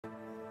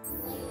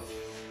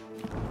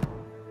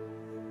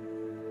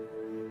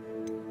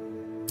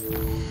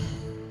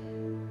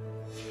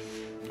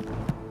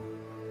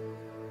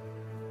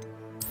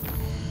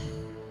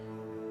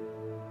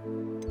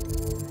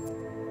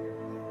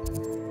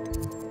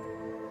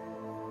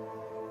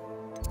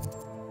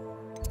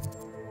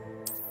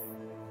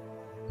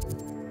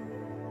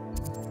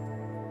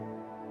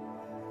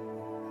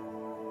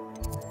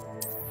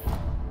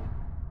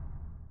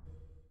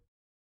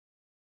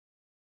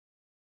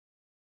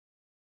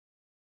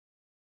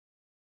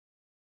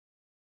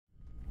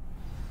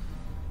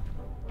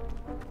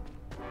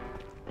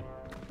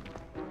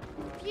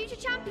Future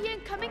champion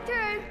coming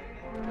through.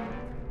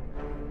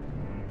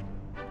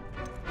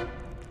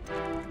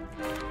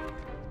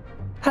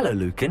 Hello,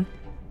 Lucan.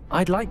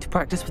 I'd like to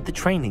practice with the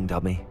training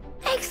dummy.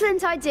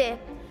 Excellent idea.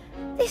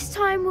 This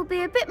time will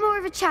be a bit more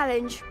of a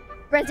challenge.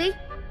 Ready?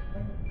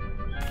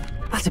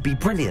 That'd be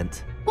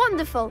brilliant.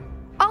 Wonderful.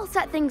 I'll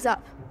set things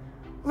up.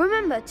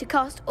 Remember to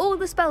cast all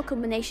the spell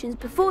combinations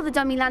before the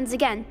dummy lands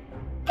again.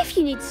 If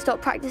you need to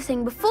stop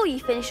practicing before you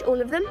finish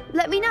all of them,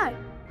 let me know.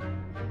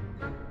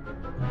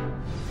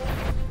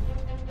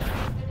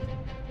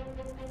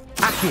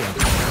 Accio.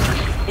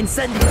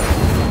 Incendio.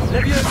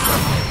 Leviosa.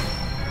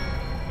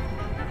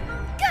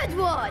 Good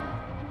one!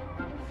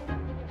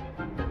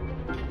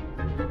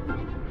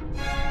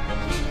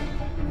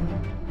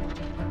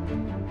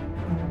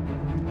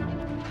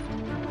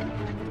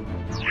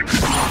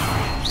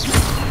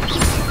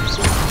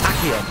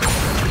 Accio.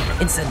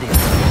 Incendio.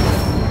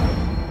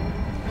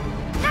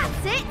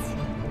 That's it!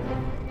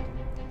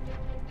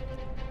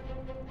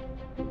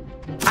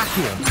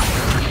 Accio.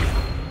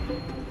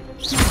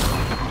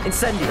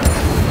 Incendio.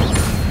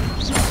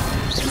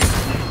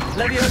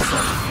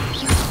 Leviosa.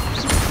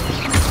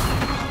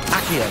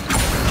 Accio.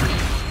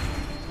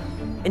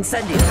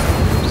 Incendio.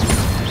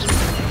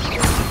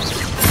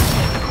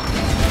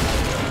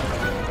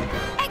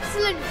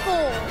 Excellent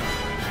form!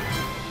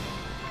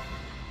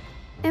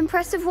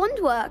 Impressive wand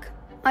work.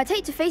 I'd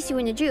hate to face you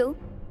in a duel.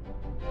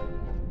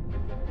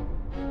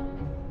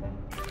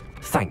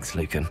 Thanks,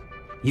 Lucan.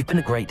 You've been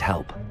a great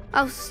help.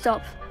 Oh,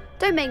 stop.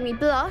 Don't make me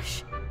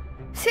blush.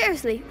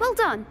 Seriously, well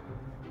done.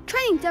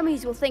 Training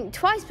dummies will think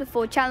twice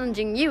before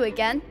challenging you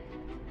again.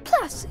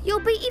 Plus, you'll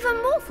be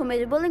even more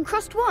formidable in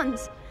crossed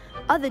wands.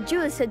 Other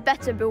duelists had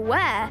better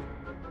beware.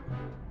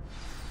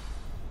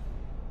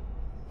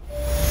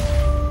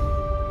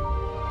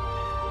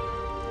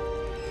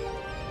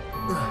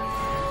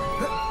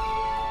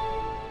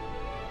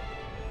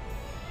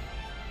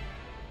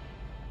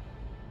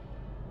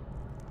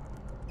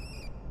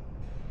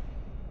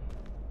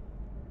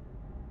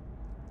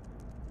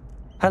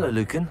 Hello,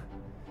 Lucan.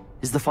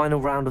 Is the final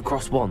round of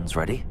crossed wands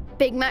ready?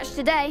 Big match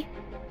today.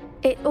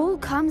 It all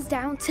comes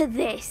down to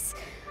this.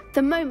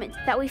 The moment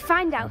that we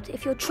find out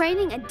if your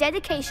training and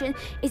dedication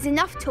is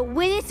enough to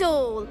win it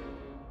all.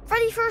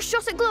 Ready for a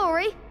shot at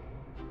glory?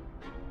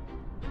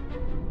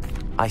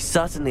 I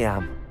certainly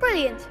am.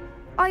 Brilliant.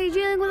 Are you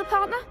dealing with a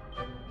partner?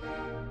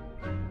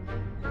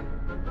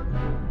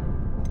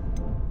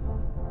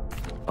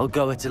 I'll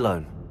go it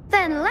alone.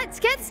 Then let's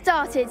get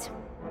started.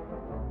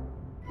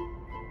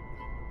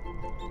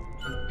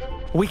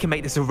 We can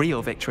make this a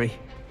real victory.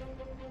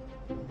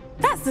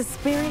 That's the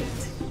spirit.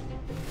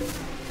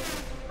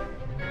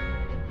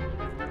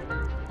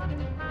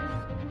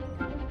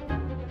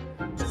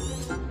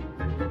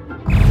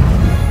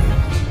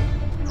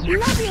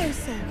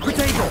 Leviosa.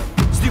 Protego.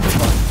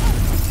 Stupefy.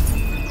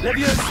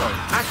 Levioso.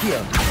 Accio.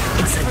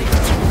 Incendio.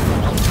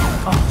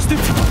 Oh,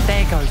 stupid.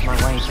 There goes my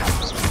wager.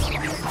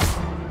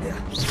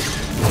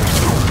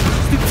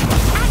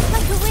 Act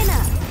like a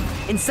winner.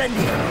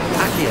 Incendio.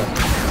 Accio.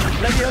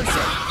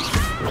 Levioso.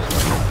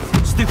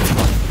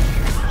 Stupefy.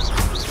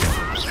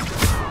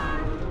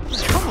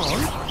 Come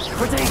on.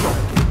 Protego.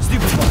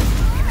 Stupefy.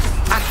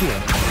 Accio.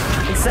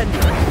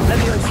 Incendio.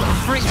 Levioso.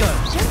 Free go.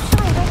 Don't shy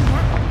away now.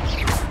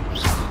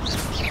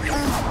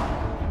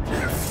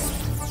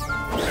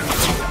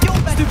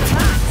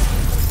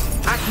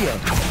 Accio.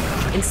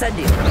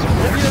 Incendio.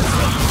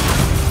 Levioso.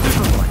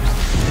 Stupefy.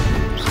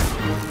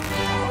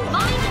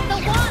 Mind the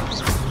one!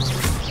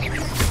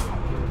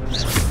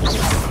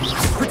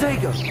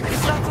 Protego.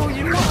 Is that all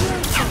you got?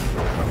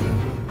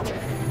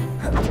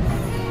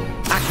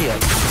 Accio.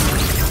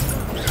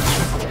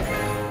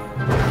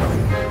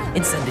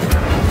 Incendio.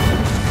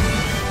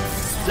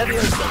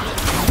 Levioso.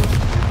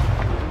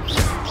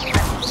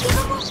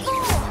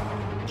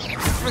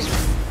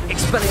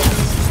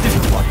 Expelliarmus.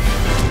 Stupefy.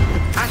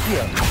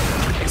 Accio.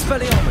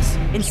 Expelliarmus.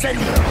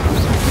 Incendio.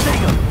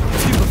 Protego.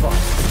 Stupefy.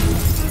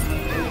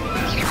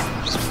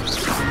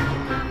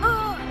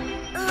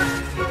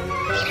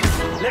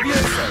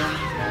 Levioso.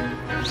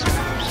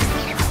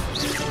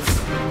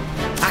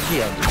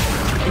 Accio.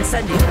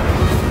 Incendio.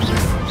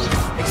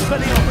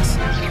 Expelliarmus.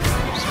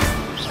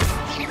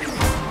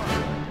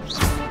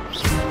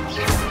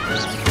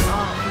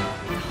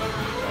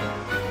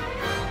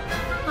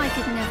 I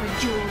could never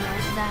duel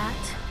like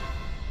that.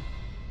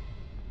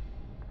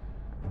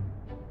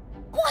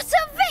 What a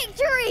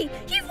victory!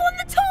 You've won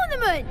the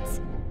tournament!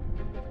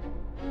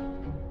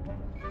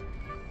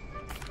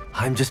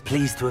 I'm just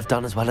pleased to have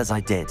done as well as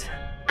I did.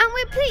 And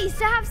we're pleased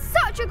to have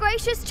such a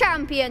gracious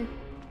champion.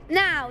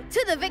 Now,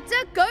 to the victor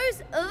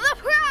goes the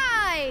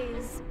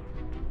prize!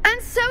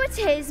 And so it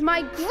is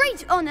my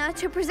great honour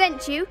to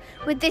present you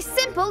with this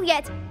simple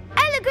yet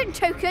elegant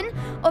token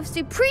of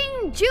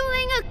supreme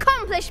dueling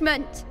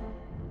accomplishment.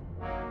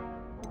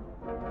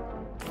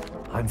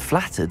 I'm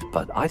flattered,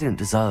 but I don't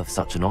deserve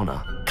such an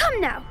honour.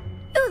 Come now,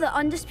 you're the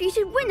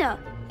undisputed winner.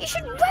 You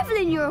should revel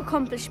in your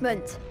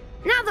accomplishment.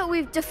 Now that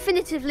we've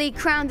definitively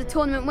crowned the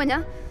tournament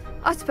winner,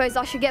 I suppose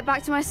I should get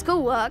back to my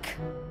schoolwork.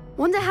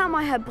 Wonder how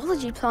my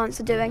herbology plants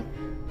are doing.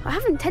 I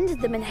haven't tended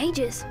them in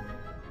ages.